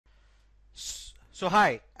So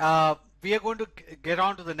hi, we are going to get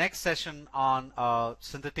on to the next session on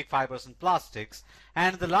synthetic fibers and plastics.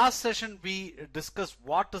 And in the last session we discussed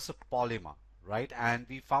what is a polymer, right? And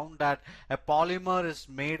we found that a polymer is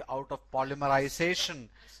made out of polymerization.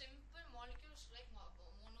 Simple molecules like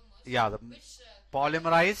monomers. Yeah, the which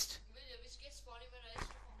polymerized which gets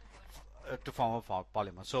polymerized to form a polymer. to form a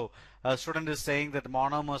polymer. So a student is saying that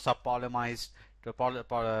monomers are polymerized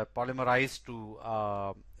to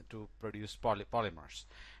produce polymers.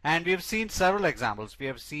 And we have seen several examples. We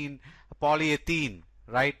have seen polyethene,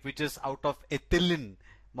 right, which is out of ethylene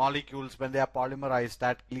molecules. When they are polymerized,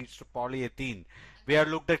 that leads to polyethene. We have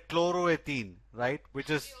looked at chloroethene, right, which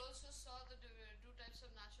is We also saw the two types of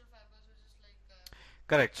natural fibers, which is like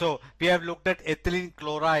correct. So we have looked at ethylene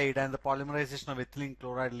chloride, and the polymerization of ethylene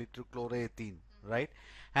chloride lead to chloroethene, right?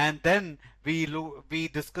 And then we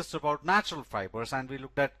discussed about natural fibers, and we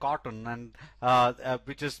looked at cotton, and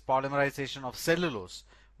which is polymerization of cellulose,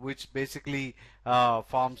 which basically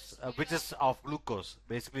forms which is of glucose,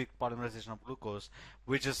 basically polymerization of glucose,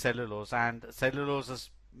 which is cellulose, and cellulose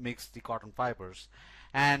makes the cotton fibers.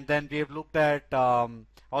 And then we have looked at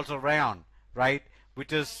also rayon, right,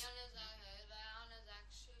 which is rayon is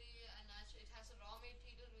actually it has a raw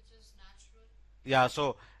material which is natural. yeah.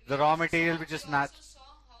 So the raw material which is We nat also saw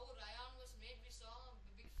how rayon was made. We saw a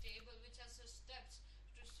big table which has the steps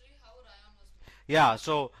to see how rayon was made. yeah.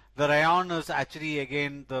 So the rayon is actually,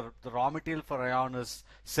 again, the raw material for rayon is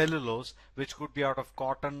cellulose, which could be out of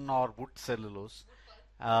cotton or wood cellulose.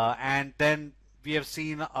 And then we have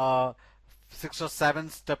seen a 6 or 7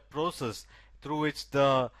 step process through which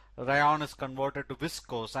the rayon is converted to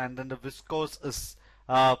viscose, and then the viscose is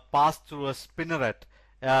passed through a spinneret,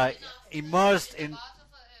 immersed in A bath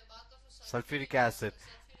of a sulfuric acid,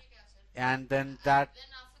 sulfuric acid. and then that Then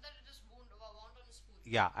after that it is wound on a spoon.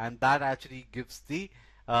 yeah, and that actually gives the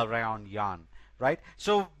rayon yarn, right?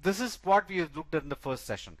 So this is what we have looked at in the first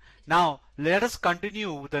session. Now let us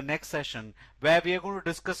continue with the next session, where we are going to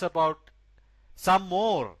discuss about some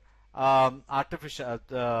more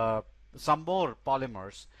some more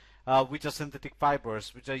polymers, which are synthetic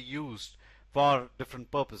fibers, which are used for different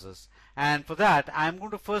purposes. And for that, I'm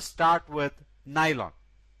going to first start with nylon,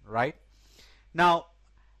 right? Now,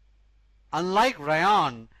 unlike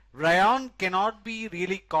rayon, rayon cannot be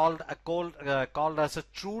really called as a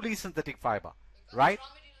truly synthetic fiber, Because right? raw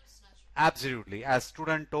material is natural. Absolutely. As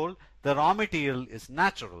student told, the raw material is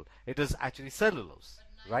natural. It is actually cellulose,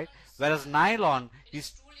 But right? nylon is Whereas nylon it is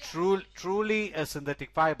is truly a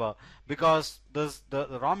synthetic fiber, because the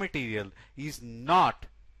raw material is not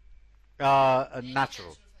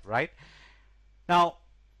natural, right? Now,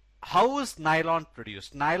 how is nylon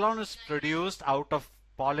produced? Nylon is produced out of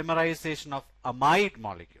polymerization of amide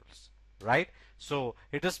molecules, right? So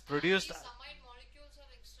it is produced. These amide molecules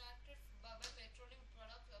are extracted by petroleum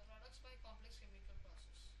products by complex chemical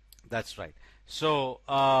process. That's right. So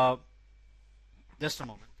just a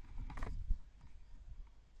moment.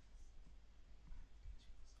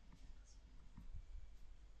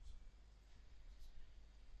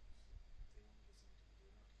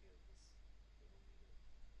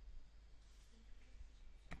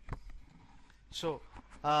 So,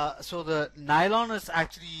 so the nylon is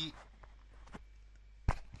actually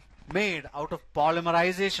made out of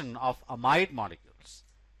polymerization of amide molecules,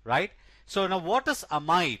 right? So now, what is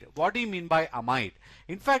amide? What do you mean by amide?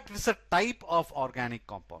 In fact, it's a type of organic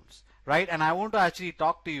compounds, right? And I want to actually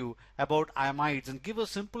talk to you about amides and give a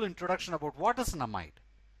simple introduction about what is an amide,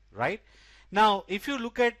 right? Now, if you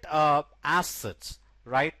look at acids,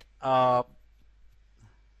 right? Now,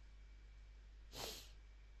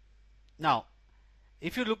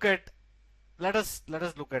 if you look at, let us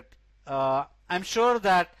look at. I'm sure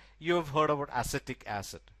that you have heard about acetic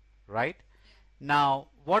acid, right? Now,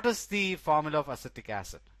 what is the formula of acetic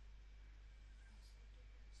acid?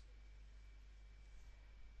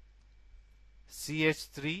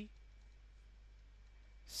 CH3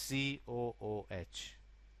 COOH.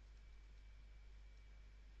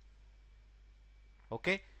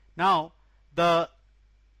 Okay. Now,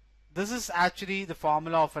 this is actually the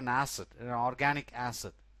formula of an acid, an organic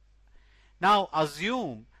acid. Now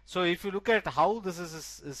assume, so if you look at how this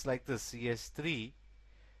is like this: CH3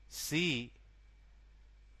 CO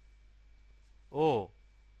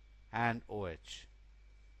and OH.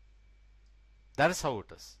 That is how it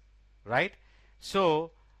is, right?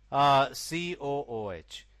 So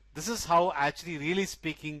COOH. This is how, actually, really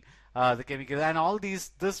speaking, the chemical, and all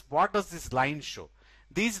these, what does this line show?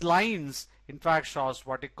 These lines in fact shows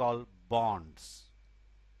what you call bonds.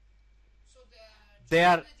 So They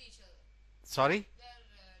are, with each other. sorry? They are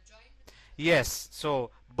joined with each other. Yes,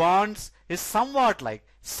 so bonds is somewhat like,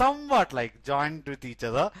 somewhat like joined with each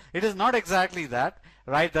other. It is not exactly that,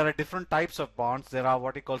 right? There are different types of bonds. There are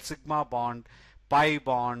what you call sigma bond, pi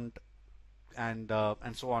bond, and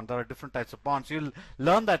so on. There are different types of bonds. You'll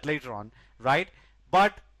learn that later on, right?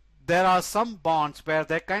 But there are some bonds where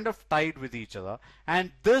they're kind of tied with each other,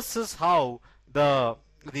 and this is how the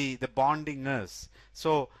bonding is.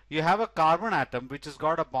 So you have a carbon atom which has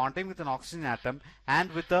got a bonding with an oxygen atom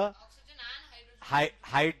and with a Oxygen and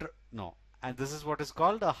hydrogen. no, and this is what is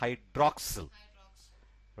called a hydroxyl, Hydroxyl.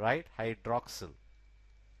 right? Hydroxyl,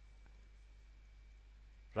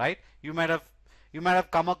 right? You might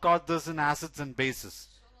have come across this in acids and bases,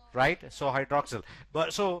 right? So hydroxyl.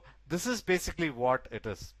 But so this is basically what it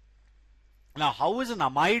is. Now, how is an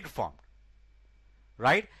amide formed?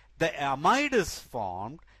 Right? The amide is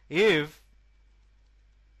formed if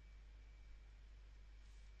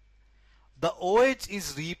the OH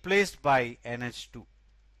is replaced by NH2.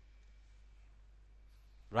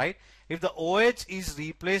 Right? If the OH is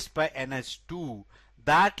replaced by NH2,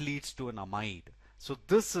 that leads to an amide. So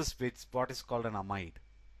this is what is called an amide.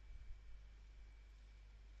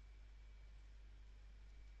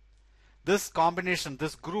 This combination,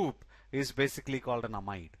 this group is basically called an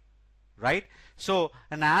amide, right? So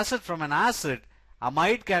an acid from an acid,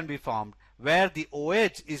 amide can be formed where the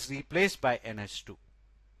OH is replaced by NH2,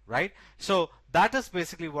 right? So that is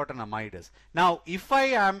basically what an amide is. Now if I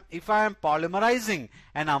am polymerizing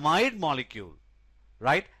an amide molecule,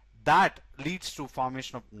 right, that leads to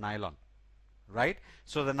formation of nylon, right?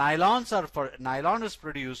 So the nylon is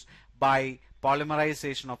produced by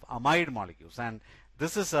polymerization of amide molecules, and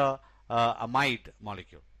this is a amide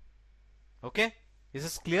molecule. Okay, is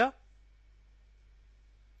this clear?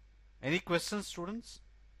 Any questions, students?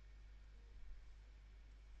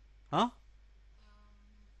 Huh? Like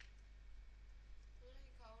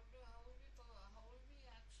how will we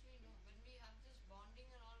actually know when we have this bonding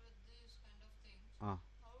and all with these kind of things? How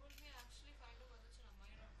will we actually find out whether it's an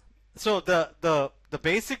amide or not? So the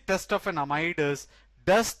basic test of an amide is,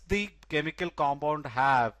 does the chemical compound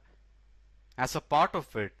have as a part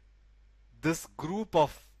of it this group CONH2?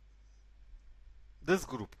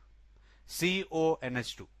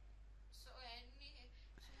 So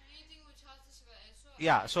anything which has this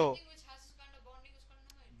Yeah, so anything which has this kind of bonding is called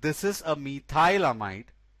an amide. this is a methylamide,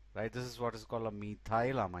 right? This is what is called a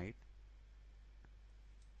methylamide,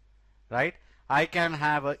 right? I can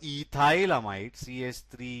have a ethylamide,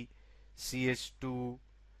 CH3 CH2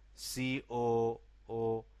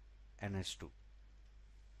 COONH2.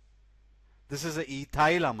 This is a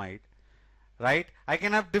ethylamide, right? I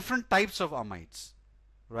can have different types of amides,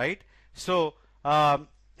 right? So so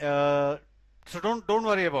don't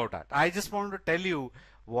worry about that. I just wanted to tell you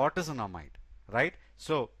what is an amide, right?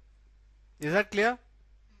 So is that clear?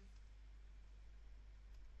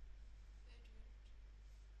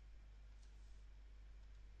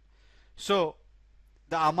 So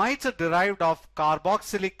the amides are derived of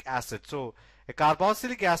carboxylic acid. So a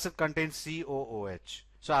carboxylic acid contains COOH.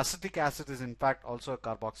 So acetic acid is in fact also a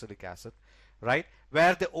carboxylic acid, right?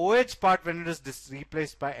 Where the OH part, when it is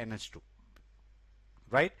replaced by NH2,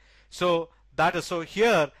 right? So that is, so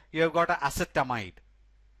here you have got an acetamide,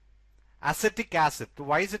 acetic acid. So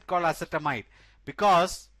why is it called acetamide?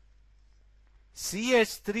 Because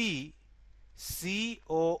CH3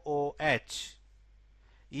 COOH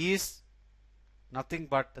is nothing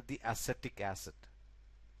but the acetic acid.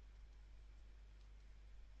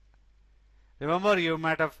 Remember, you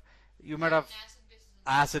might have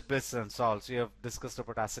acid bases and salts. You have discussed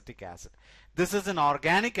about acetic acid. This is an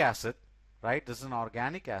organic acid, right? This is an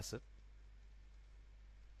organic acid.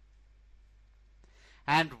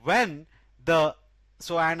 And when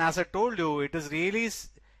and as I told you, it is really,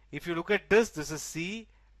 if you look at this is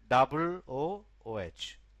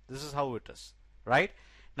COOH. This is how it is, right?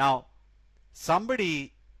 Now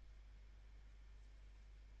somebody,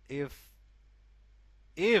 if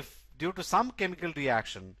due to some chemical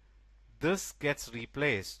reaction this gets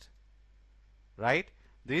replaced, right?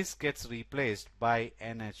 This gets replaced by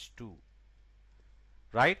NH2,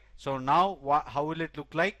 right? So now how will it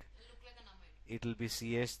look like? It'll look like an amide. It will be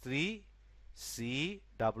CH3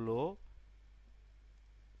 COO,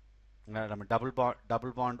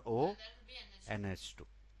 double bond O, And that will be NH2. NH2, So,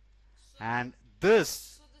 and so the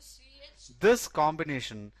CH this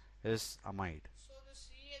combination is amide. so the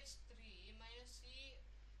CH3 minus C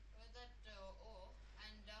with that O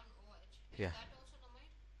and down OH. Is Yeah. that also an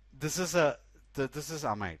amide? This is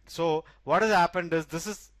amide. So what has happened is, this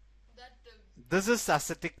is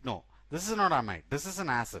acetic. No, this is not amide. This is an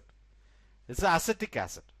acid. It's an acetic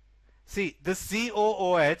acid. See, this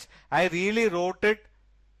COOH, I really wrote it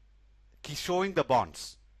showing the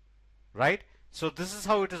bonds, right? So this is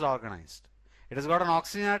how it is organized. It has got an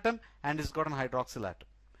oxygen atom and it's got an hydroxyl atom.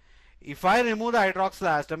 If I remove the hydroxyl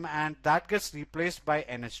atom and that gets replaced by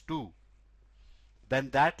NH2, then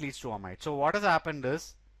that leads to amide. So what has happened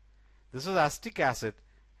is, this is acetic acid,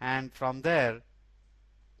 and from there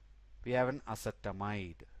we have an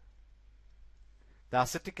acetamide. The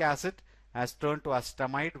acetic acid has turned to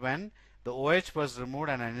acetamide when the OH was removed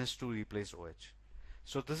and NH2 replaced OH.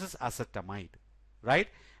 So this is acetamide, right?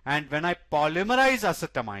 And when I polymerize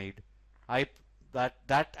acetamide,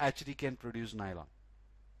 that actually can produce nylon.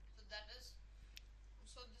 So that is,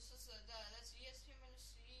 so this is the CH3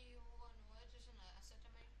 minus CO and OH is an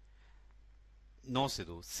acetamide. No,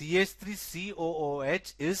 Sidhu.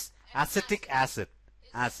 CH3COOH is acetic acid.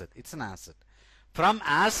 Acid. It's an acid. From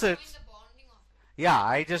acid. Showing the bonding of it. Yeah,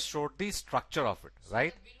 I just showed the structure of it, So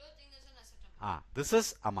right? the below thing is an acetamide. This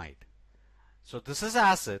is amide. So this is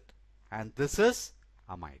acid and this is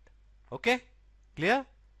amide. Okay? Clear?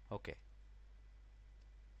 Okay.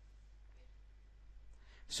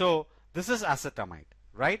 So this is acetamide,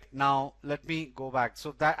 right? Now let me go back.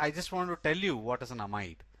 So that I just want to tell you what is an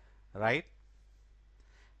amide, right?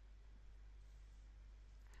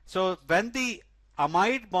 So when the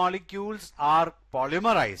amide molecules are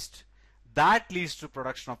polymerized, that leads to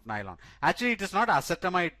production of nylon. Actually, it is not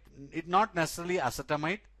acetamide. It's not necessarily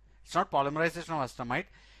acetamide. It's not polymerization of acetamide.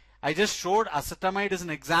 I just showed acetamide is an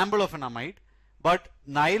example of an amide, but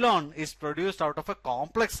nylon is produced out of a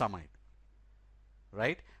complex amide,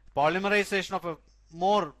 right? Polymerization of a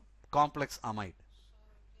more complex amide.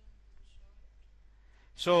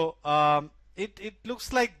 So it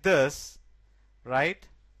looks like this, right?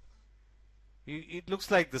 It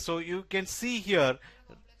looks like this. So you can see here,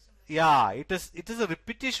 yeah, it is a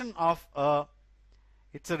repetition of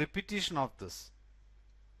it's a repetition of this.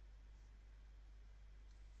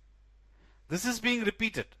 This is being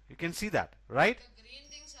repeated. You can see that, right? The green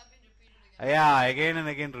things have been repeated again. Yeah, again and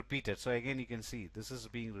again repeated. So again you can see this is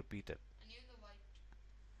being repeated. And even the white.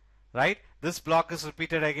 Right? This block is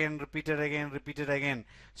repeated again, repeated again, repeated again.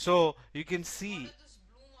 So you can see What are these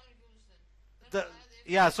blue molecules then?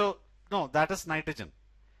 yeah, so no, that is nitrogen.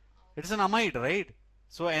 It is an amide, right?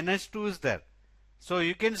 So NH2 is there. So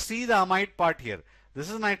you can see the amide part here. This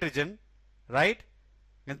is nitrogen, right?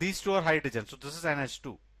 And these two are hydrogen. So this is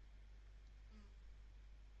NH2.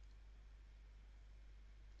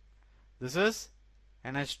 This is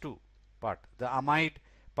NH2 part, the amide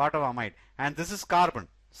part of amide, and this is carbon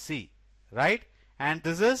C, right? And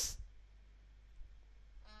this is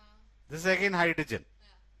again hydrogen.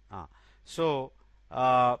 Yeah. So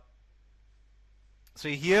so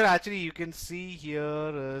here actually you can see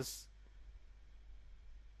here is,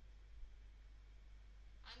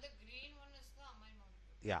 and the green one is the amide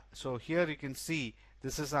molecule. yeah. So here you can see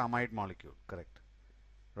this is a amide molecule, correct?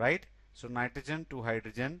 Right? So nitrogen to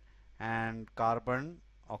hydrogen and carbon,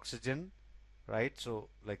 oxygen, right? So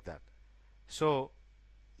like that. So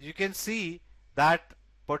you can see that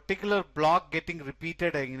particular block getting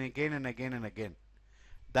repeated again and again and again.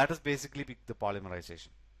 That is basically the polymerization,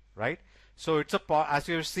 right? So it's as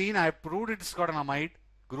you have seen, I proved it's got an amide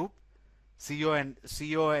group,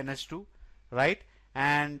 CONH2, right?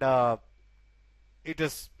 And it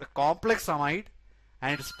is a complex amide,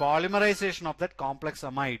 and it's polymerization of that complex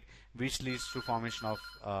amide which leads to formation of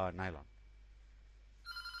nylon.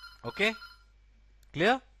 Okay?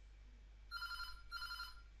 Clear?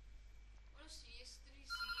 What is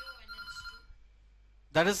CH3CONH2?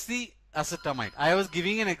 That is the acetamide. I was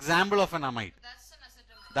giving an example of an amide. That's an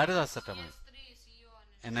acetamide. That is acetamide.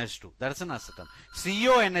 CH3CONH2. NH2. That is an acetamide.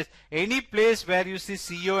 CONH. Any place where you see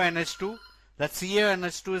CONH2, that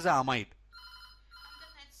CONH2 is an amide. And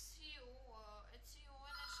then HCONH2 is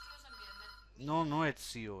a No, no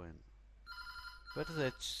HCON. What is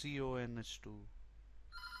HCONH2?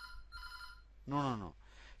 No.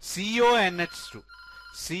 CONH2.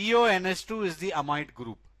 CONH2 is the amide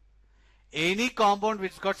group. Any compound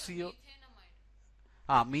which got CO.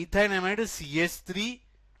 Methylamide is CH3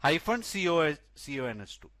 hyphen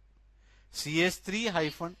CONH2. CH3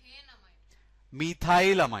 hyphen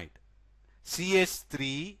methylamide.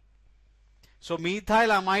 CH3. So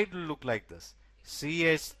methylamide will look like this.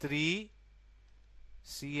 CH3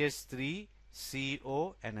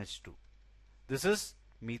 CONH2. This is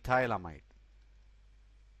methylamide.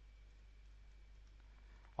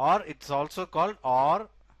 Or it's also called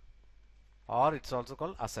it's also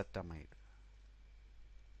called acetamide.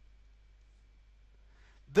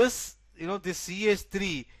 This, this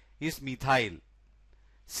CH3 is methyl.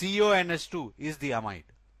 CONH2 is the amide.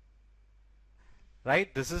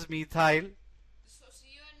 Right? This is methyl. So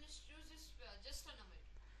CONH2 is just an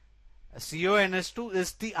amide. CONH2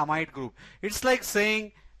 is the amide group. It's like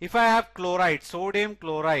saying if I have chloride, sodium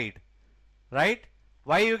chloride, right?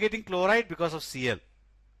 Why are you getting chloride? Because of Cl,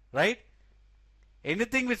 right?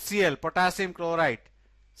 Anything with Cl, potassium chloride,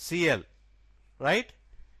 Cl, right?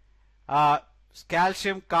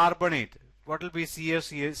 Calcium carbonate, what will be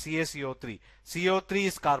CaCO3? CO3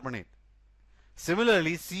 is carbonate.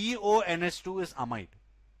 Similarly, CONH2 is amide.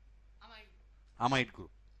 Amide group.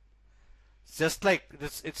 Just like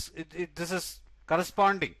this, this is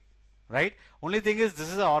corresponding, right? Only thing is this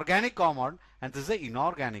is an organic compound and this is an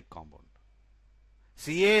inorganic compound.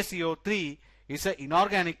 CaCO3 is an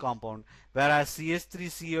inorganic compound, whereas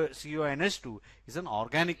CH3CONH2 is an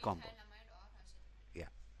organic compound. Yeah.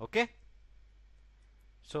 Okay.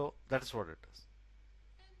 So that is what it is.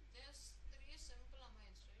 There's 3 simple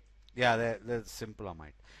amides, right? Yeah, they're simple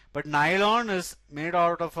amide. But nylon is made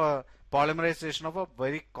out of a polymerization of a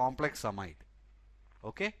very complex amide.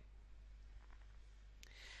 Okay.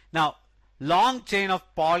 Now, long chain of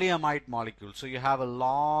polyamide molecules. So you have a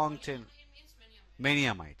long chain. Polyamide means many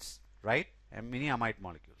amides. Many amides, right? And many amide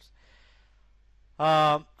molecules.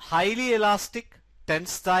 Highly elastic,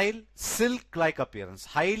 tensile, silk-like appearance.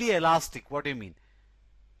 Highly elastic, what do you mean?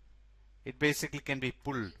 It basically can be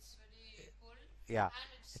pulled. It's very pulled. Yeah. And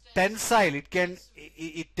it's Tensile,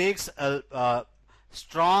 it takes a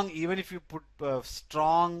strong, even if you put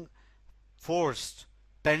strong force,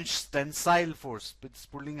 tensile force, it's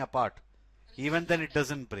pulling apart. Even then it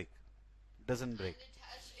doesn't break. It doesn't break.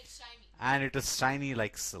 It's shiny. And it is shiny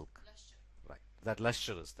like silk. Luster. Right. That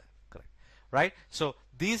luster is there. Correct. Right. So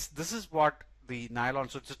this is what the nylon.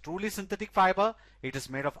 So it's a truly synthetic fiber. It is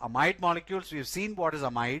made of amide molecules. We have seen what is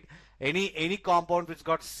amide. Any compound which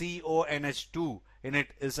got CONH2 in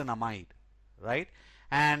it is an amide, right?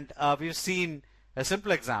 And we've seen a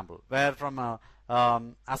simple example where from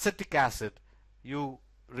acetic acid you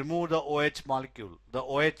remove the OH molecule, the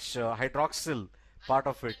OH hydroxyl part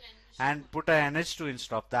of it, and put an NH2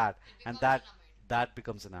 instead of that, and that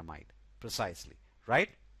becomes an amide, precisely, right?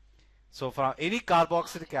 So for any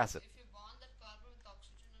carboxylic acid, If you bond that carbon with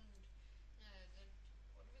oxygen and that,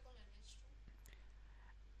 what do we call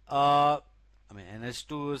NH2? I mean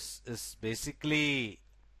NH2 is basically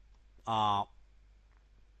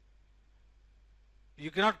you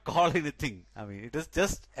cannot call anything. I mean it is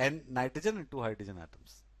just N nitrogen and 2 hydrogen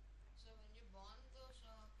atoms. So when you bond those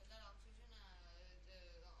that oxygen, the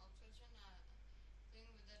oxygen thing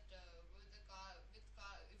with that if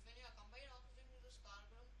when you combine oxygen with this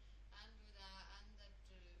carbon and with and that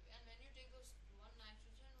and when you take those one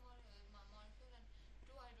nitrogen molecule and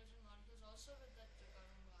 2 hydrogen molecules also with that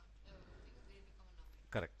carbon thing, they become an amide.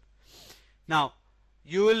 Correct. Now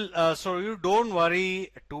you will so you don't worry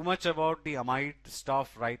too much about the amide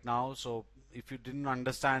stuff right now. So if you didn't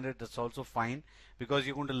understand it, that's also fine, because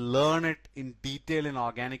you're going to learn it in detail in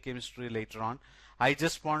organic chemistry later on. I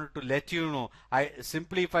just wanted to let you know.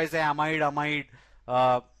 If I say amide,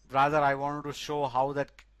 rather I wanted to show how that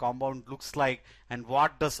compound looks like and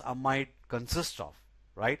what does amide consist of,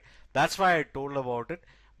 right? That's why I told about it.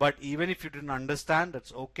 But even if you didn't understand,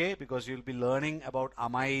 that's okay, because you'll be learning about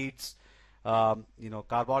amides,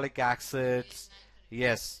 carbolic acids,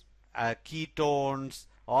 yes, ketones,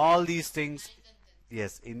 all these things,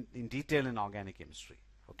 yes, in detail in organic chemistry.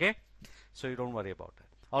 Okay, so you don't worry about that.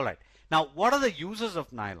 All right. Now, what are the uses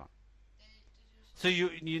of nylon? So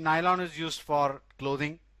nylon is used for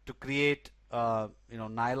clothing, to create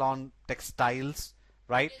nylon textiles,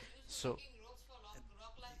 right? So Ropes for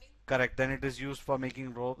rock climbing. correct. Then it is used for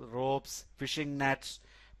making ropes, fishing nets,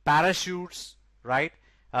 parachutes, right?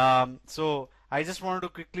 So I just wanted to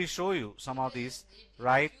quickly show you some of these,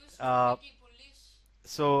 right? Used for making pulleys.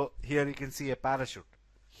 So here you can see a parachute.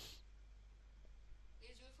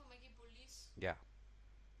 It's used for making pulleys. Yeah.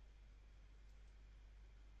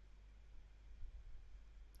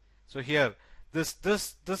 So here,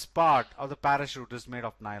 this part of the parachute is made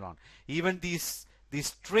of nylon. Even these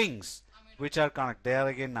strings which are connected, they are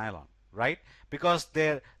again nylon, right? Because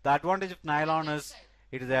the advantage of nylon is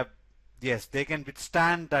yes, they can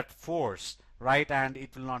withstand that force, right, and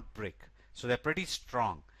it will not break. So they're pretty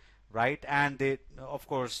strong, right? And they, of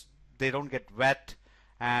course, they don't get wet,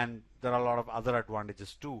 and there are a lot of other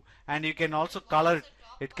advantages too. And you can also color it.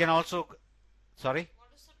 It can also, sorry.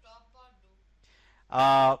 What does the top part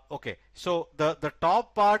do? Okay, so the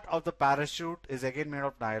top part of the parachute is again made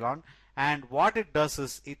of nylon, and what it does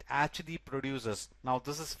is it actually produces, now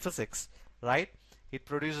this is physics, right? It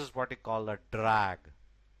produces what we call a drag,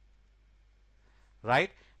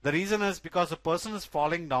 right? The reason is because a person is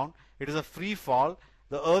falling down, it is a free fall,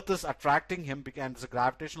 the earth is attracting him and it's a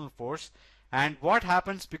gravitational force, And what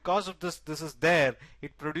happens because of this is there,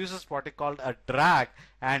 it produces what is called a drag,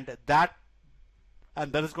 and there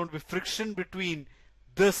is going to be friction between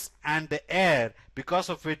this and the air, because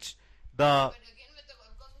of which the But again, with the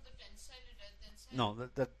because of the tensile. no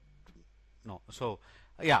that no so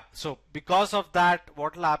yeah, so because of that,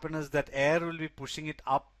 what will happen is that air will be pushing it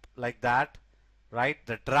up like that, right?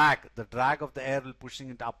 The drag of the air will pushing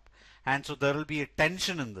it up, and so there will be a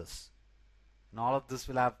tension in this, and all of this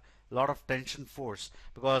will have a lot of tension force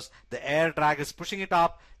because the air drag is pushing it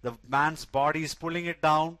up, the man's body is pulling it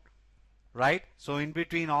down, right? So in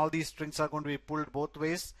between, all these strings are going to be pulled both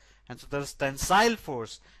ways, and so there is tensile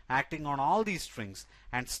force acting on all these strings,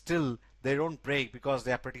 and still they don't break because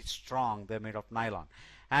they are pretty strong. They're made of nylon.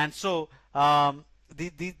 And so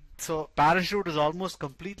so parachute is almost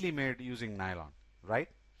completely made using nylon, right?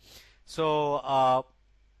 So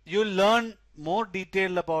you'll learn more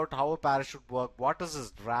detail about how a parachute works. What does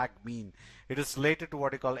this drag mean? It is related to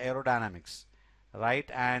what you call aerodynamics, right?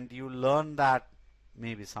 And you learn that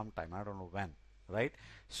maybe sometime, I don't know when, right?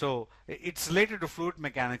 So it's related to fluid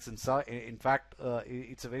mechanics. In fact,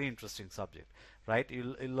 it's a very interesting subject, right?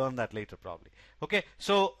 You'll learn that later probably. Okay,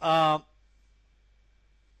 so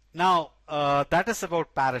now that is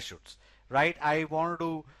about parachutes, right? I wanted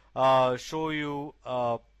to show you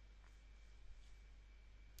a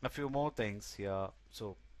few more things here.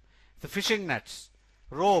 So the fishing nets,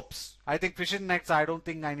 ropes. I think fishing nets, I don't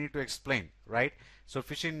think I need to explain, right? So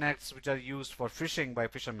fishing nets which are used for fishing by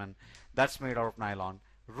fishermen, that's made out of nylon.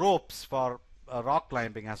 Ropes for rock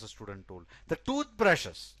climbing, as a student told. The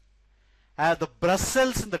toothbrushes, the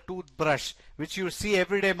bristles in the toothbrush which you see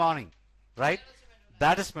every day morning, right?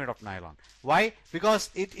 That is made of nylon. Why? Because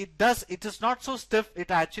it is not so stiff. It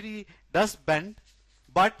actually does bend,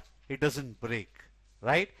 but it doesn't break,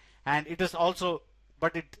 right? And it is also,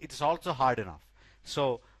 but it is also hard enough.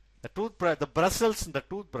 So the bristles in the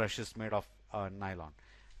toothbrush is made of nylon.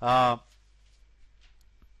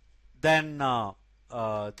 Then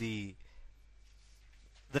the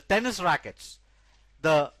tennis rackets,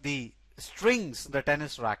 the strings in the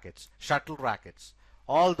tennis rackets, shuttle rackets,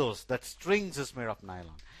 all those, that strings is made of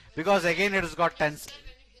nylon, because again it has got tense. When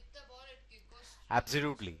you hit the ball, it goes.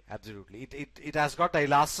 Absolutely, absolutely. It has got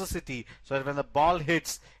elasticity, so that when the ball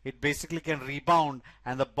hits, it basically can rebound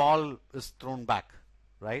and the ball is thrown back,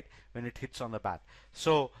 right? When it hits on the bat.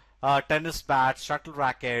 So tennis bats, shuttle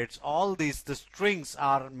rackets, all these, the strings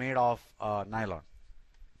are made of nylon.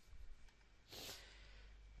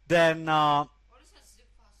 Then What is a zip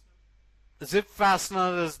fastener? zip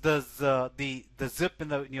fastener is the zip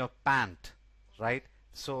in your pant, right?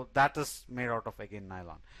 So that is made out of again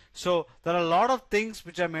nylon. So there are a lot of things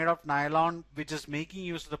which are made of nylon, which is making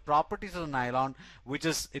use of the properties of the nylon, which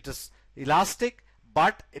is it is elastic,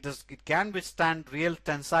 but it can withstand real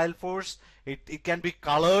tensile force. It can be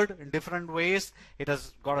colored in different ways. It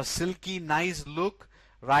has got a silky, nice look,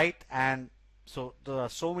 right? And so there are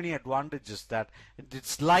so many advantages that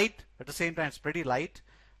it's light at the same time. It's pretty light,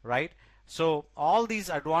 right? So all these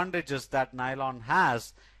advantages that nylon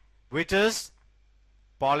has, which is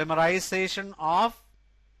polymerization of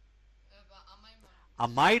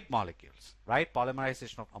amide molecules, right?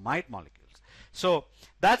 Polymerization of amide molecules. So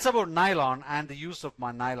that's about nylon and the use of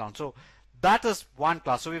nylon. So that is one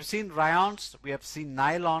class. So we've seen rayons, we have seen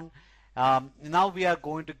nylon. Now we are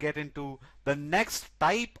going to get into the next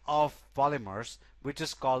type of polymers, which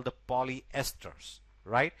is called the polyesters,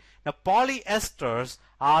 right? Now polyesters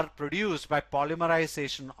are produced by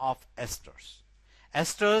polymerization of esters.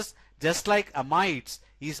 Esters, just like amides,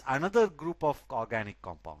 is another group of organic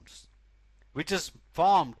compounds, which is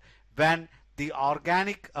formed when the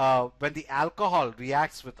alcohol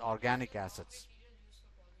reacts with organic acids.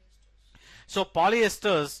 So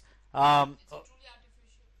polyesters,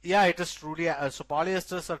 yeah, it is truly so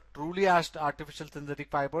polyesters are truly artificial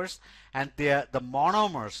synthetic fibers, and the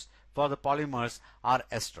monomers for the polymers are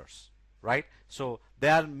esters, right? So they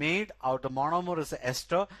are made out, the monomer is an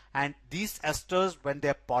ester, and these esters, when they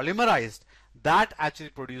are polymerized, that actually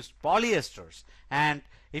produce polyesters. And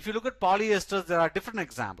if you look at polyesters, there are different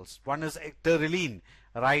examples. One is terylene,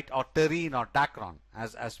 right, or terene or dacron,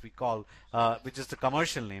 as we call, which is the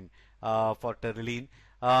commercial name for terylene,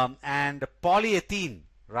 and polyethene,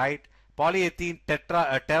 right? Polyethene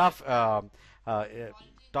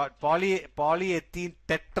polyethene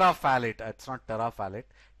tetraphalate. It's not teraphalate.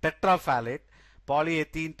 Tetraphalate.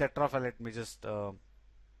 Polyethene tetraphalate. Let me just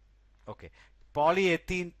okay.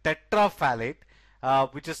 Polyethene tetraphalate,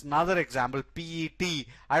 which is another example. PET.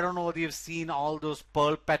 I don't know whether you've seen all those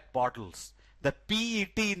pearl PET bottles. The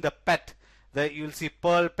PET in the PET, you'll see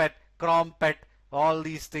pearl PET, chrome PET, All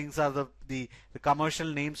these things are the commercial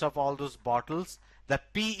names of all those bottles. The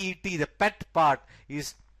PET, the PET part,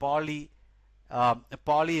 is polyethene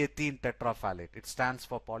tetraphalate. It stands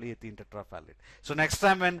for polyethene tetraphalate. So next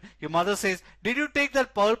time when your mother says, did you take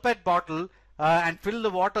that Pearl PET bottle and fill the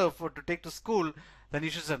water to take to school, then you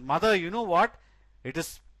should say, mother, you know what? It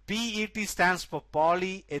is PET stands for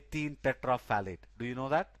polyethene tetraphalate. Do you know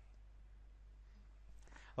that?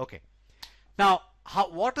 Okay. Now,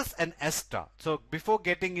 what is an ester? So before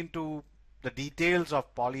getting into the details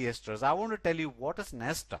of polyesters, I want to tell you what is an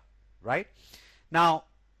ester, right? Now,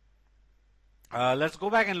 let's go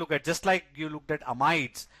back and look at, just like you looked at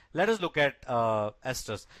amides, let us look at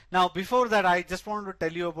esters. Now, before that, I just wanted to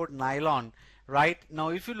tell you about nylon, right? Now,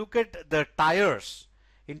 if you look at the tires,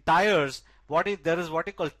 in tires, there is what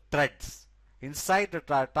you call threads. Inside the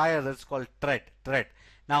tire, that's called thread.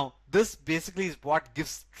 Now, this basically is what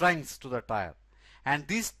gives strength to the tire. And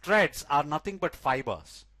these threads are nothing but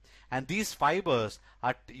fibers. And these fibers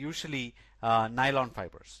are usually nylon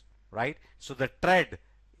fibers, right? So the thread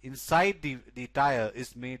inside the tire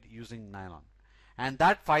is made using nylon. And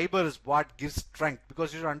that fiber is what gives strength,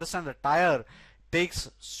 because you should understand the tire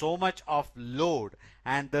takes so much of load,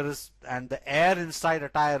 and the air inside a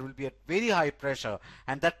tire will be at very high pressure,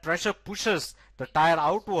 and that pressure pushes the tire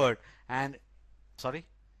outward, and the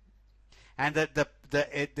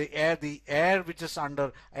air which is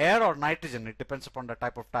under air or nitrogen, it depends upon the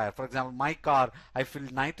type of tire. For example, my car, I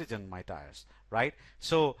fill nitrogen in my tires, right?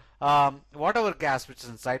 So whatever gas which is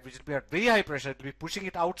inside, which will be at very high pressure, it will be pushing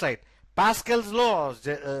it outside. Pascal's law,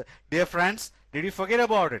 dear friends, did you forget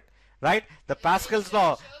about it? Right? The Pascal's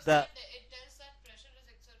law, It tells that pressure is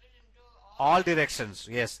exerted into all directions.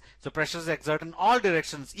 Yes, so pressure is exerted in all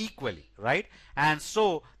directions equally, right? And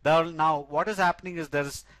so now what is happening is there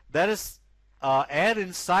is air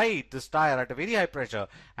inside this tire at a very high pressure,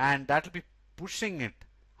 and that will be pushing it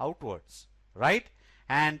outwards, right?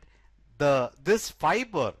 And this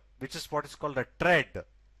fiber, which is what is called a thread,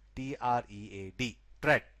 T-R-E-A-D,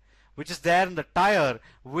 thread, which is there in the tire,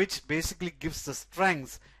 which basically gives the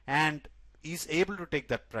strength and is able to take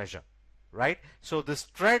that pressure, right? So this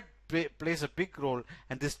thread plays a big role,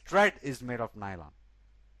 and this thread is made of nylon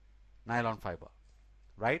fiber,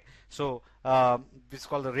 right? So it's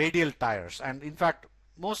called the radial tires, and in fact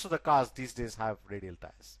most of the cars these days have radial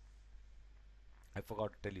tires. I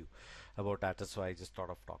forgot to tell you about that, that's why I just thought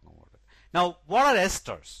of talking about it. Now, what are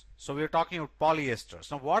esters? So we are talking about polyesters.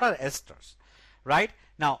 Now, what are esters, right?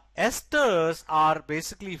 Now, esters are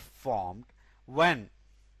basically formed when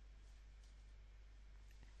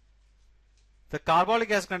the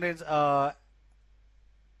carbonic acid contains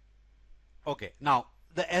okay, now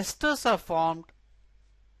the esters are formed.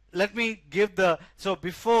 Let me give so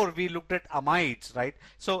before we looked at amides, right?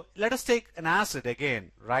 So let us take an acid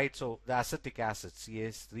again, right? So the acetic acid,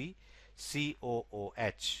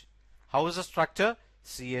 CH3COOH. How is the structure?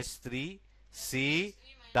 CH3C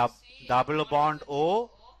double bond O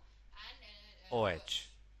OH.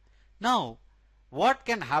 Now, what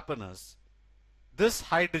can happen is this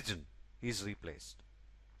hydrogen is replaced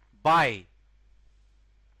by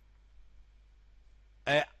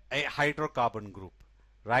a hydrocarbon group,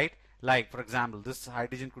 right? Like, for example, this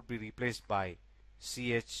hydrogen could be replaced by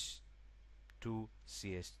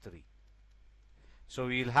CH2CH3. So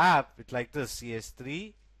we'll have it like this: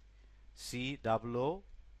 CH3 C double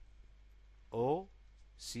O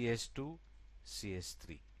CH2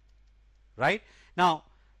 CH3, right? Now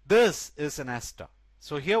this is an ester.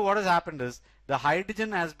 So here what has happened is the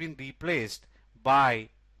hydrogen has been replaced by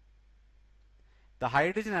a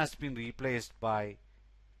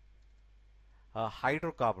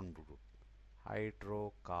hydrocarbon group.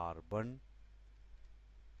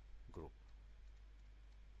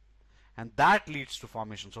 And that leads to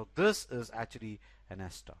formation. So this is actually an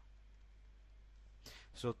ester.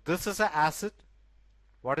 So this is an acid.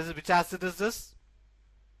 What is it? Which acid is this?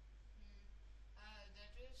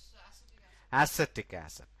 that is acetic acid. Acetic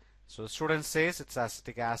acid. So the student says it's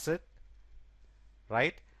acetic acid,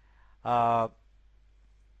 right?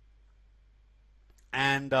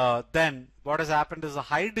 Then what has happened is the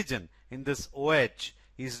hydrogen in this OH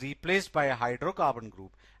is replaced by a hydrocarbon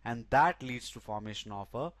group, and that leads to formation of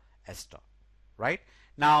a ester, right?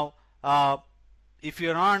 Now, if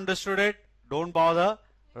you're not understood it, don't bother,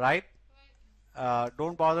 right?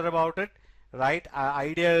 Don't bother about it, right?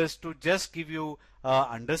 Idea is to just give you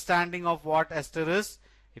understanding of what ester is.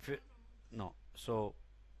 So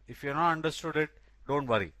if you're not understood it, don't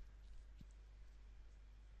worry.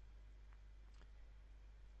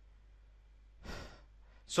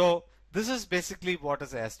 So this is basically what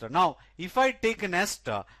is ester. Now, if I take an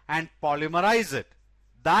ester and polymerize it,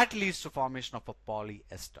 that leads to formation of a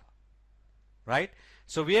polyester, right?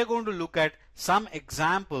 So we are going to look at some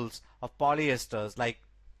examples of polyesters like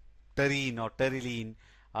terene or terylene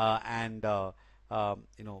and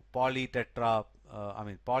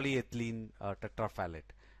polyethylene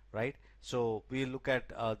tetraphalate, right? So we look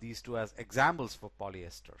at these two as examples for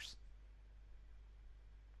polyesters.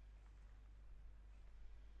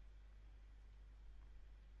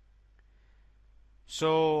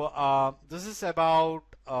 So this is about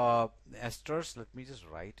esters. Let me just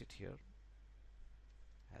write it here.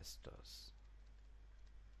 Esters.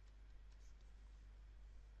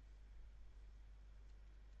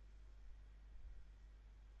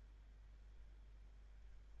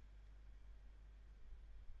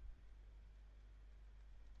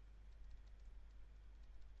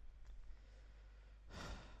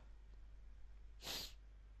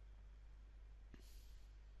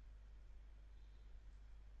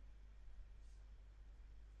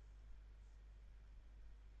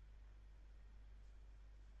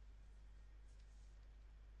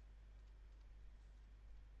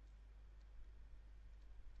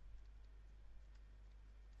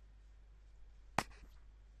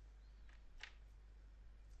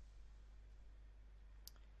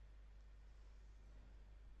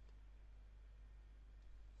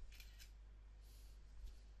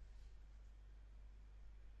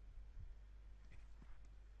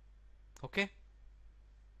 Okay,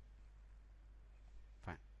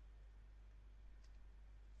 fine.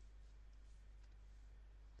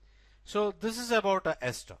 So this is about a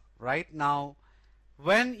ester, right? Now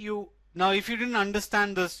if you didn't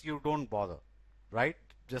understand this, you don't bother, right?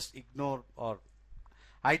 Just ignore. Or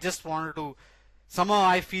I just wanted to, somehow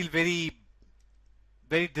I feel very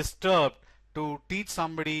disturbed to teach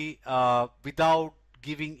somebody without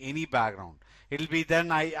giving any background. It'll be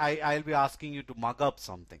then I'll be asking you to mug up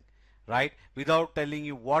something, right, without telling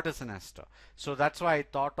you what is an ester. So that's why I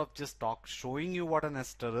thought of just showing you what an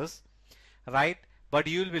ester is, right? But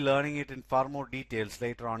you'll be learning it in far more details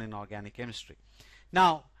later on in organic chemistry.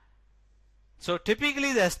 Now, so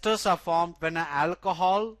typically the esters are formed when an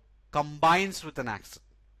alcohol combines with an acid.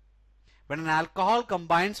 When an alcohol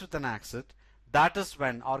combines with an acid, that is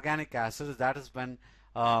when organic acid, that is when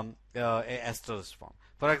ester is formed.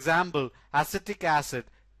 For example, acetic acid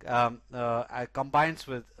combines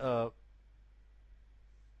with no,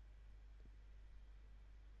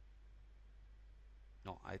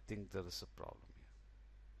 I think there is a problem here.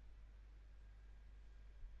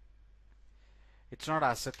 It's not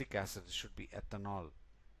acetic acid, it should be ethanol.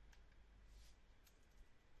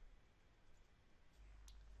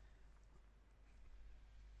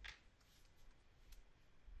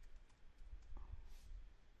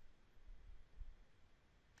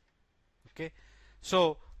 Okay,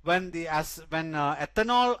 so when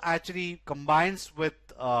ethanol actually combines with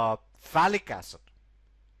phthalic acid,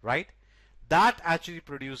 right, that actually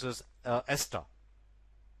produces ester.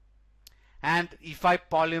 And if I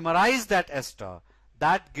polymerize that ester,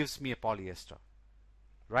 that gives me a polyester,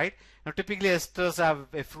 right? Now typically esters have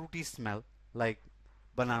a fruity smell, like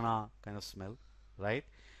banana kind of smell, right?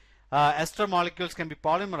 Ester molecules can be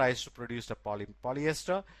polymerized to produce a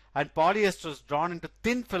polyester, and polyester is drawn into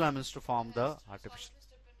thin filaments to form the artificial.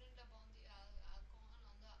 Solid is dependent upon the alcohol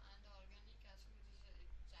and the organic acid which is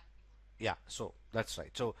exactly on. Yeah, so that's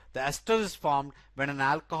right. So the ester is formed when an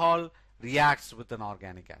alcohol reacts with an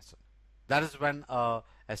organic acid. That is when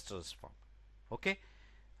ester is formed. Okay.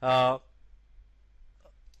 Uh,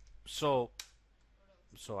 so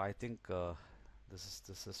I think this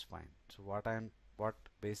is fine. So what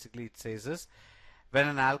basically it says is, when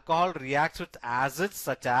an alcohol reacts with acids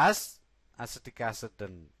such as acetic acid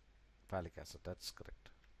and phthalic acid. That's correct.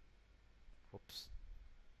 Oops.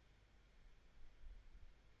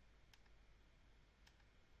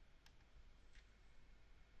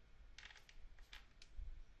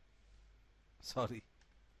 Sorry.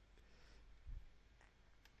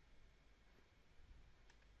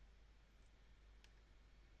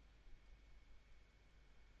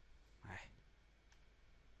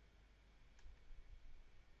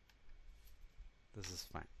 This is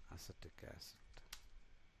fine. Acetic acid.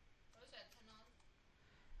 What is ethanol?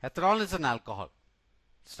 Ethanol is an alcohol.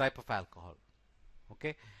 It's a type of alcohol.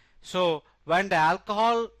 Okay. So when the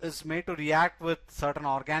alcohol is made to react with certain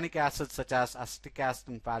organic acids such as acetic acid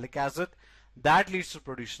and phthalic acid, that leads to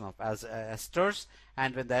production of esters,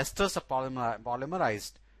 and when the esters are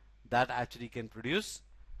polymerized, that actually can produce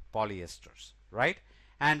polyesters, right?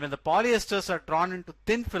 And when the polyesters are drawn into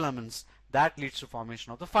thin filaments, that leads to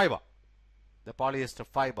formation of the fiber, the polyester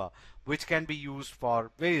fiber, which can be used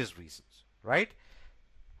for various reasons, right?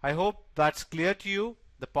 I hope that's clear to you.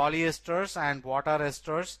 the polyesters and water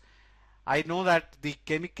esters. I know that the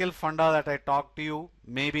chemical funda that I talked to you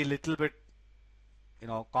may be a little bit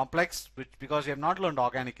complex, because you have not learned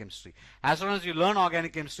organic chemistry. As soon as you learn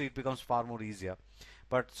organic chemistry, it becomes far more easier.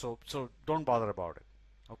 But so don't bother about it.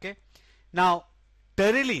 Okay. Now,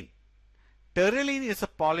 Terylene. Terylene is a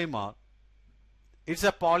polymer. It's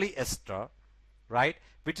a polyester, right?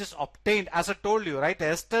 Which is obtained, as I told you, right?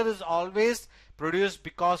 Ester is always produced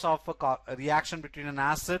because of a reaction between an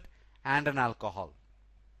acid and an alcohol.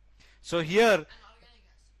 So here,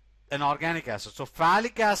 an organic acid. So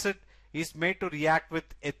phthalic acid is made to react with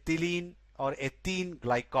ethylene or ethene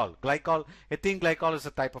glycol. Ethene glycol is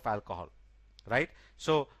a type of alcohol, right?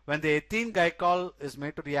 So when the ethene glycol is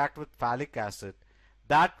made to react with phthalic acid,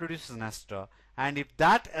 that produces an ester, and if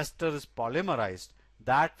that ester is polymerized,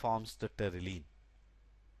 that forms the terylene.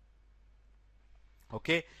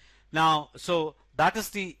 Okay. Now, so that is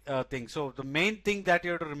the thing. So the main thing that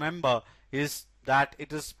you have to remember is that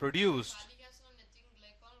it is produced.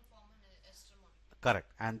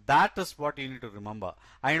 Correct, and that is what you need to remember.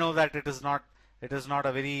 I know that it is not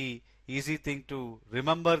a very easy thing to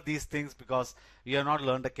remember these things, because you have not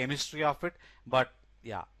learned the chemistry of it, but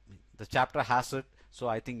yeah, the chapter has it, so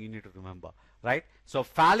I think you need to remember, right? So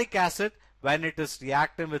phthalic acid, when it is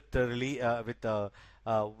reacting with ethene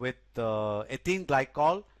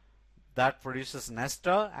glycol, that produces an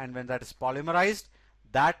ester, and when that is polymerized,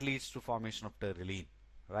 that leads to formation of terylene,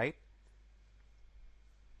 right?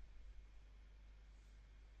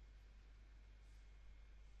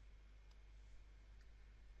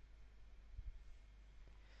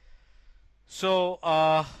 So,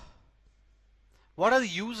 what are the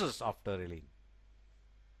uses of terylene?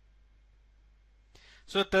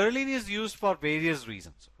 So, terylene is used for various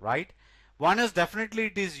reasons, right? One is definitely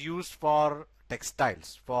it is used for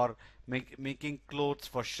textiles, for making clothes,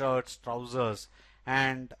 for shirts, trousers,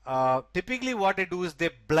 and typically what they do is they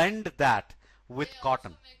blend that with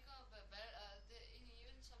cotton.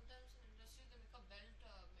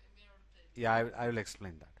 Yeah, I will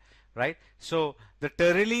explain that. Right? So the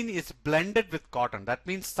terylene is blended with cotton. That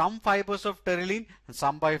means some fibers of terylene and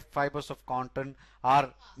some fibers of cotton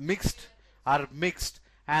are mixed,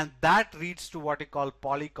 and that leads to what you call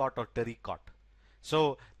polycot or terrycot.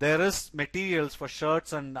 So there is materials for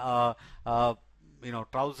shirts and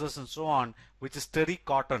trousers and so on, which is terry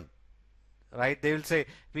cotton. Right? They will say,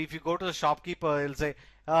 if you go to the shopkeeper, he'll say,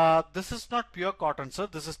 this is not pure cotton, sir.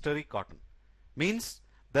 This is terry cotton. Means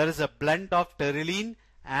there is a blend of terylene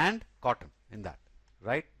and cotton in that,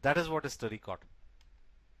 right? That is what is terry cotton.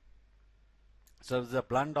 So it's a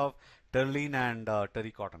blend of terylene and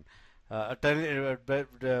terry cotton,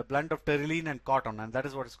 blend of terylene and cotton, and that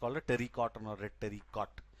is what is called a terry cotton or a terry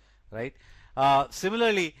cot, right?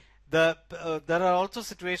 Similarly, there are also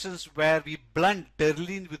situations where we blend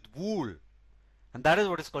terylene with wool, and that is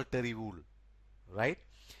what is called terry wool, right?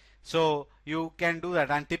 So you can do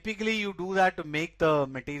that, and typically you do that to make the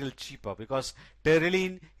material cheaper, because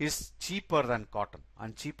terylene is cheaper than cotton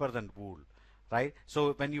and cheaper than wool, right?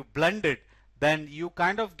 So when you blend it, then you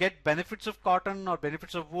kind of get benefits of cotton or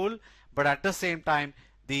benefits of wool, but at the same time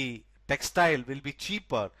the textile will be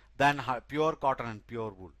cheaper than pure cotton and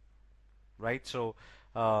pure wool, right? So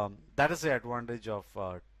that is the advantage of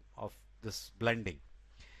this blending.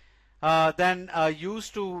 Then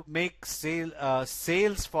used to make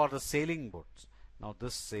sails for the sailing boats. Now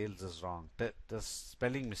this sails is wrong. The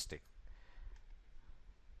spelling mistake.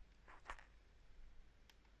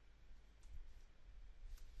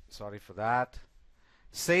 Sorry for that.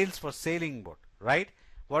 Sails for sailing boat, right?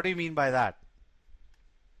 What do you mean by that?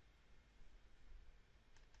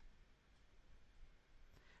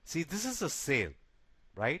 See, this is a sail,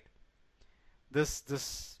 right?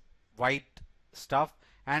 This white stuff,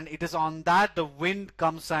 and it is on that the wind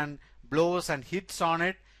comes and blows and hits on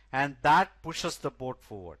it, and that pushes the boat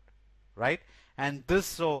forward, right? And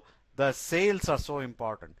so the sails are so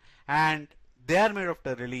important, and they are made of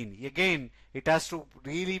terylene. Again, it has to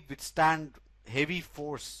really withstand heavy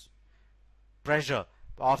force, pressure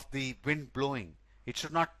of the wind blowing. It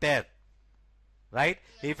should not tear, right?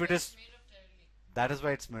 If it is, that is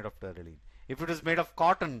why it's made of terylene. If it is made of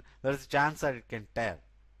cotton, there is a chance that it can tear,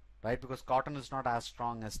 right? Because cotton is not as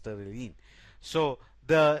strong as terylene. So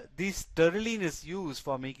this terylene is used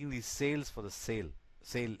for making these sails for the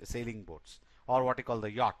sailing boats, or what you call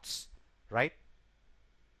the yachts, right?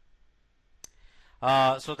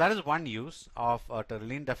 So that is one use of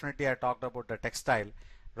terylene. Definitely I talked about the textile,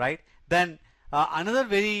 right? Then another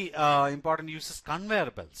very important use is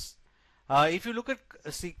conveyor belts. If you look at,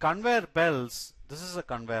 see, conveyor belts, this is a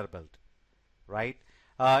conveyor belt, right?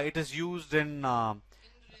 It is used in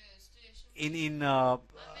in I mean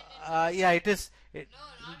in yeah, it is no, not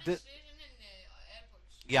in the, station, in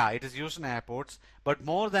airports. yeah, it is used in airports, but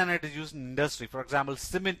more than it is used in industry. For example,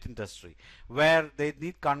 cement industry, where they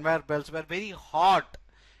need conveyor belts, where very hot,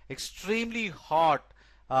 extremely hot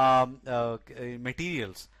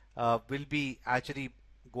materials will be actually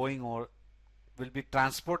going or will be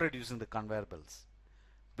transported using the conveyor belts.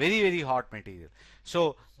 Very very hot material. So So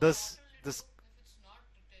what this will it this do if it's not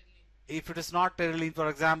Terylene? if it is not terylene, for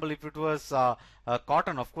example, if it was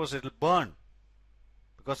cotton, of course it will burn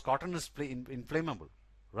because cotton is inflammable,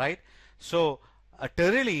 right? So a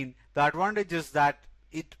terylene, the advantage is that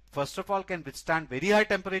it first of all can withstand very high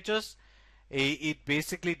temperatures. It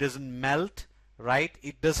basically doesn't melt, right?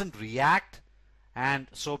 It doesn't react, and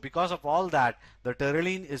so because of all that, the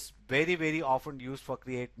terylene is very very often used for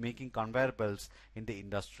making conveyor belts in the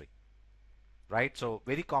industry, right? So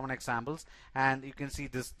very common examples, and you can see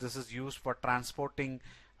this is used for transporting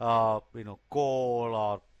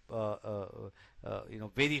coal or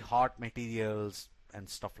very hot materials and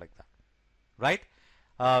stuff like that, right?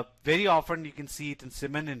 Very often you can see it in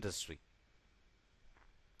cement industry.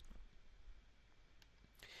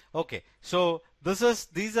 Okay, so these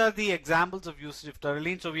are the examples of usage of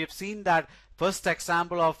terylene. So we have seen that first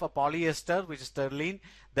example of a polyester, which is terylene.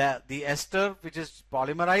 The ester, which is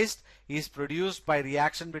polymerized, is produced by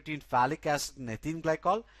reaction between phthalic acid and ethene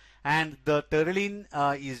glycol, and the terylene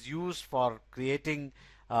is used for creating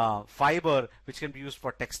fiber, which can be used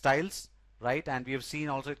for textiles, right? And we have seen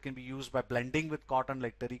also it can be used by blending with cotton,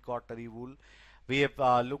 like terrycot, terrywool. We have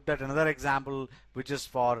looked at another example, which is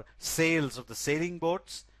for sails of the sailing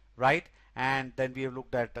boats, right? And then we have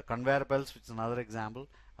looked at conveyor belts, which is another example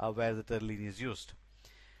where the terylene is used.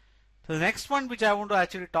 So the next one which I want to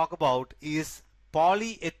actually talk about is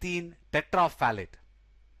polyethene tetraphalate,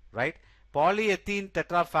 right? Polyethene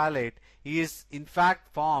tetraphalate is in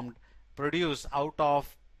fact produced out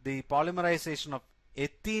of the polymerization of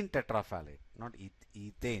ethene tetraphalate, not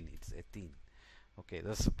ethane, it's ethene. Okay,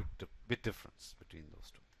 there's a bit difference between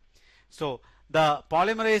those two. So the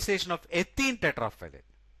polymerization of ethene tetraphalate,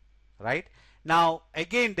 right? Now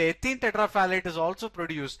again, the ethene tetraphalate is also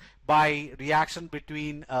produced by reaction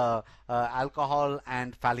between alcohol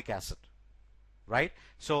and phthalic acid, right?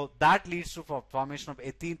 So that leads to formation of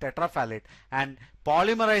ethene tetraphalate, and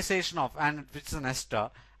polymerization of, and which is an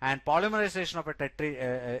ester, and polymerization of a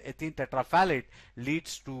ethene tetraphalate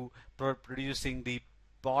leads to producing the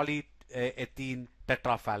polyethene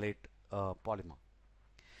tetraphalate polymer.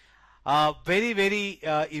 Very very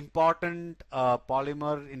important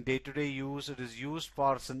polymer in day-to-day use. It is used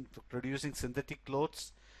for producing synthetic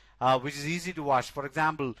clothes, which is easy to wash. For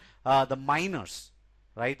example, the miners,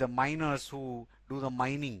 right? The miners who do the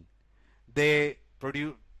mining, they put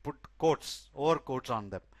coats, overcoats on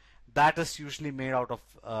them. That is usually made out of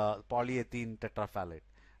polyethene tetraphalate,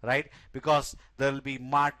 right? Because there will be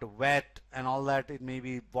mud, wet, and all that. It may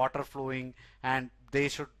be water flowing, and they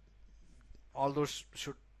should, all those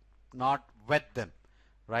should not wet them,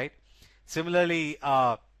 right? Similarly,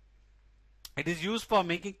 it is used for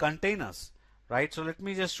making containers, right? So let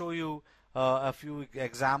me just show you a few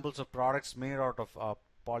examples of products made out of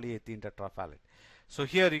polyethylene tetraphalate. So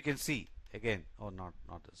here you can see again, oh, not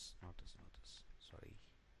this, sorry.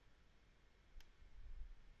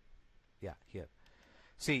 Yeah, here.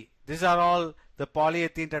 See, these are all the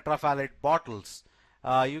polyethylene tetraphalate bottles.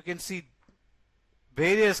 You can see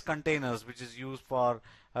various containers which is used for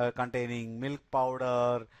containing milk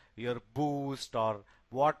powder, your boost or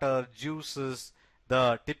water, juices,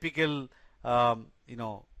 the typical bottle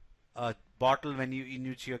when you in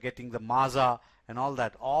which you're getting the maza and all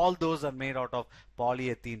that. All those are made out of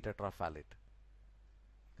polyethylene tetraphalate,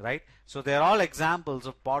 right? So they're all examples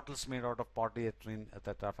of bottles made out of polyethylene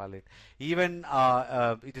tetraphalate. Even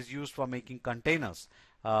it is used for making containers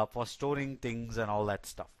for storing things and all that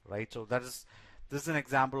stuff, right? So this is an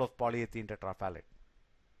example of polyethylene tetraphalate.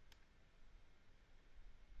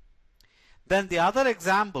 Then the other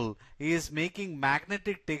example is making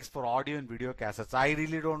magnetic tapes for audio and video cassettes. I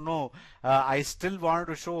really don't know. I still wanted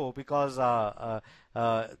to show because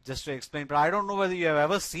just to explain, but I don't know whether you have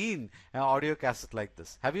ever seen an audio cassette like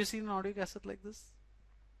this. Have you seen an audio cassette like this?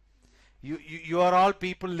 You are all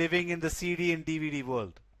people living in the CD and DVD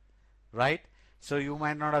world, right? So you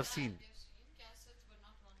might not have seen. They've seen cassettes, but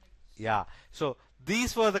not one like this. Yeah. So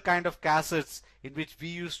these were the kind of cassettes in which we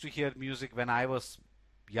used to hear music when I was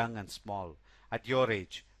young and small, at your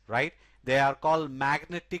age, right? They are called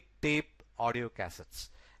magnetic tape audio cassettes,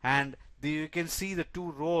 and you can see the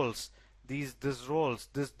two rolls. These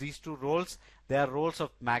two rolls, they are rolls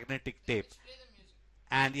of magnetic tape, Which play the music.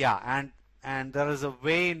 and yeah, and and there is a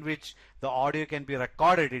way in which the audio can be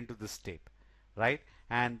recorded into this tape, right?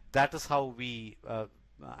 And that is how we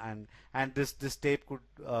and this tape could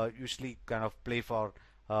usually kind of play for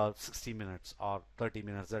 60 minutes or 30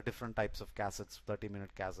 minutes. There are different types of cassettes: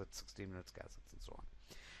 30-minute cassettes, 60 minutes cassettes, and so on.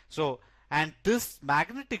 So, and this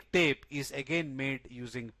magnetic tape is again made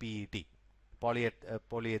using PET,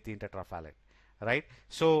 polyethene tetraphalate, right?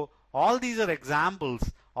 So all these are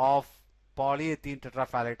examples of polyethene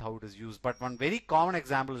tetraphalate, how it is used. But one very common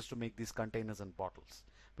example is to make these containers and bottles,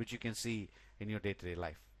 which you can see in your day-to-day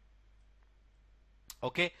life.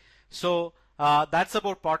 Okay, so that's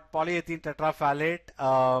about polyethene tetraphalate,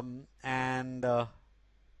 and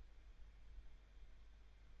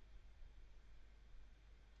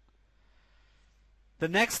the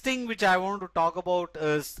next thing which I want to talk about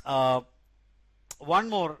is one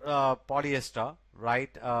more polyester,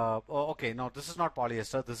 right? Okay, no, this is not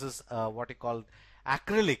polyester. This is what you call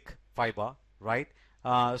acrylic fiber, right?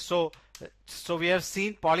 So we have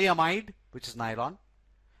seen polyamide, which is nylon.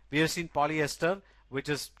 We have seen polyester, which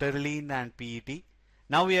is terylene and PET.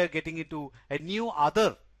 Now we are getting into a new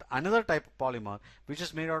another type of polymer, which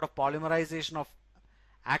is made out of polymerization of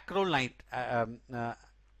acrylonite,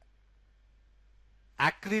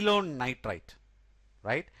 acrylonitrile,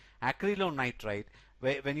 right? Acrylonitrile.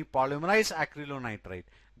 When you polymerize acrylonitrile,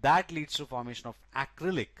 that leads to formation of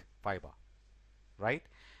acrylic fiber, right?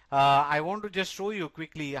 I want to just show you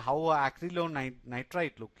quickly how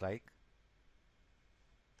acrylonitrile look like.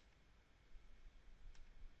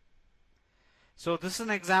 So this is an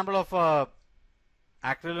example of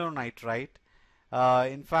acrylonitrile.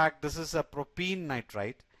 In fact, this is a propene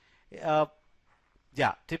nitride.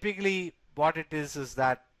 Yeah, typically what it is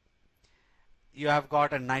that you have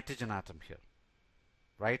got a nitrogen atom here,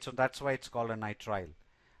 right? So that's why it's called a nitrile,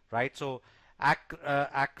 right? So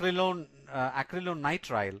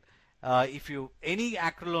acrylonitrile, if you any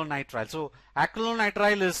acrylonitrile, so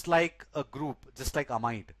acrylonitrile is like a group, just like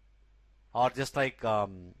amide, or just like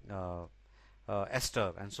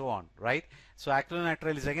ester and so on, right? So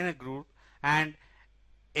acrylonitrile is again a group, and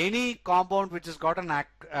any compound which has got an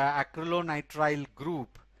acrylonitrile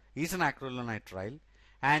group is an acrylonitrile,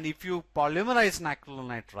 and if you polymerize an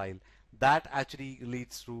acrylonitrile, that actually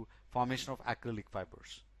leads to formation of acrylic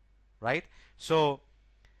fibers, right? So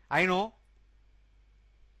I know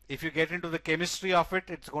if you get into the chemistry of it,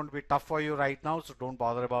 it's going to be tough for you right now, so don't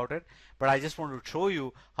bother about it, but I just want to show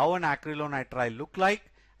you how an acrylonitrile look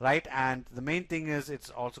like, right? And the main thing is it's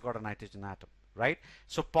also got a nitrogen atom, right?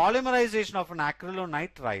 So polymerization of an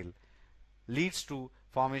acrylonitrile leads to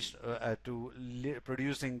formation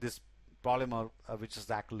producing this polymer, which is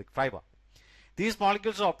the acrylic fiber. These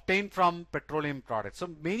molecules are obtained from petroleum products. So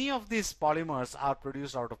many of these polymers are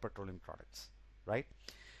produced out of petroleum products, right?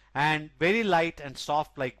 And very light and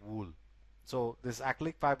soft like wool. So these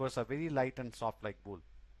acrylic fibers are very light and soft like wool.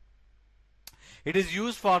 It is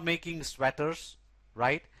used for making sweaters,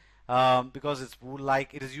 right? Because it's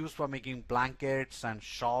wool-like. It is used for making blankets and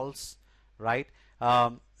shawls, right?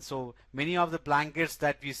 So many of the blankets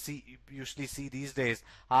that we usually see these days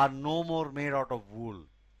are no more made out of wool,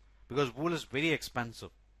 because wool is very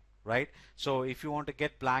expensive, right? So if you want to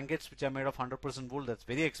get blankets which are made of 100% wool, that's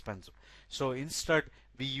very expensive. So instead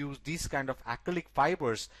we use these kind of acrylic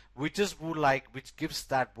fibers, which is wool-like, which gives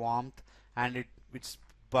that warmth, and it's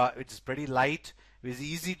pretty light, it's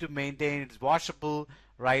easy to maintain, it's washable,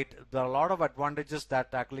 right? There are a lot of advantages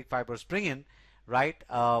that acrylic fibers bring in, right?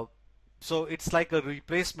 So it's like a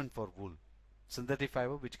replacement for wool, synthetic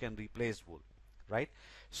fiber which can replace wool, right?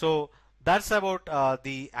 So that's about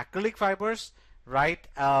the acrylic fibers, right?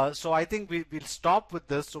 So I think we'll stop with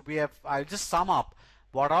this. So I'll just sum up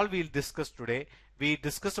what all we'll discuss today. We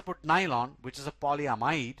discussed about nylon, which is a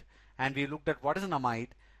polyamide, and we looked at what is an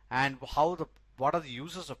amide and what are the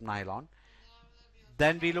uses of nylon.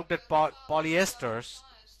 Then we looked at polyesters,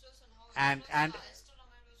 and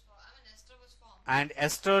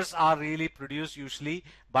esters are really produced usually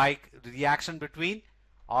by reaction between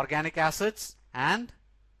organic acids and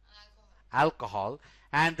alcohol.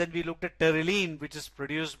 And then we looked at terylene, which is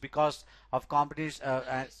produced because of competition.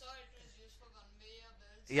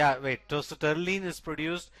 Yeah, wait. So terylene is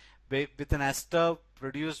produced with an ester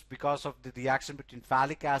produced because of the reaction between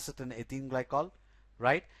phthalic acid and ethylene glycol,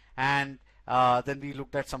 right? And then we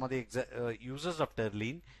looked at some of the uses of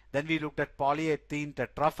terylene. Then we looked at polyethene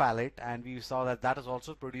tetraphalate, and we saw that that is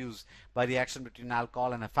also produced by reaction between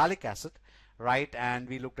alcohol and a phthalic acid, right? And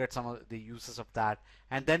we looked at some of the uses of that.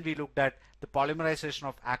 And then we looked at the polymerization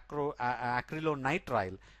of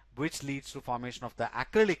acrylonitrile, which leads to formation of the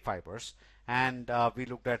acrylic fibers. And we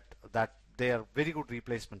looked at that they are very good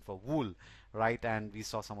replacement for wool, right? And we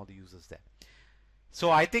saw some of the uses there. So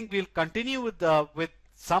I think we'll continue with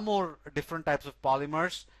some more different types of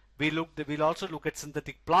polymers. We'll also look at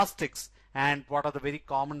synthetic plastics and what are the very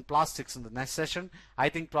common plastics in the next session. I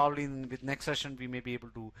think probably with next session we may be able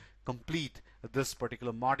to complete this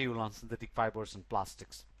particular module on synthetic fibers and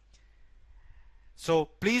plastics. So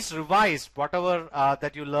please revise whatever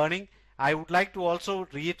that you're learning. I would like to also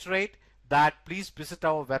reiterate that please visit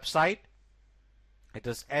our website. It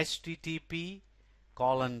is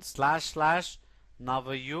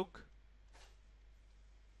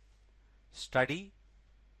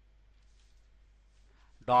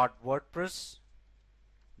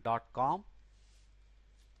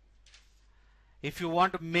If you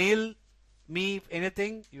want to mail me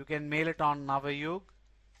anything, you can mail it on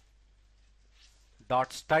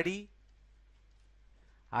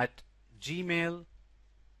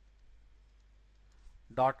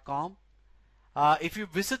navayug.study@gmail.com. If you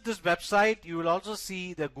visit this website, you will also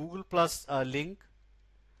see the Google Plus link,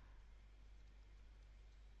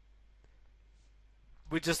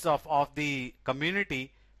 which is of the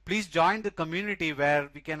community. Please join the community where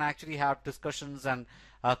we can actually have discussions and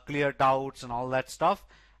clear doubts and all that stuff.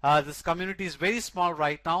 This community is very small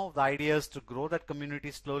right now. The idea is to grow that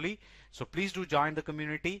community slowly. So please do join the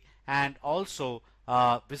community and also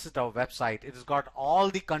visit our website. It has got all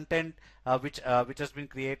the content which has been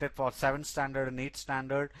created for 7th standard and 8th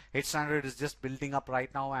standard. 8th standard is just building up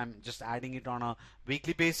right now. I'm just adding it on a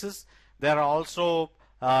weekly basis. There are also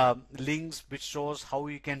links which shows how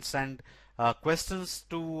you can send questions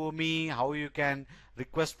to me, how you can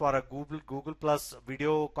request for a Google Plus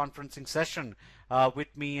video conferencing session with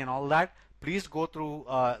me and all that. Please go through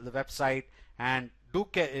the website and do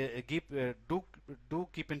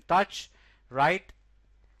keep in touch, right?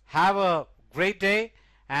 Have a great day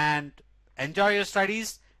and enjoy your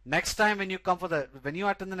studies. Next time when you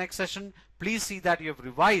attend the next session, please see that you have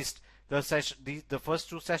revised the first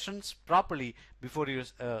 2 sessions properly before you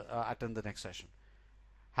attend the next session.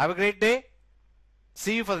 Have a great day.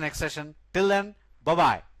 See you for the next session. Till then,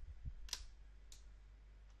 bye-bye.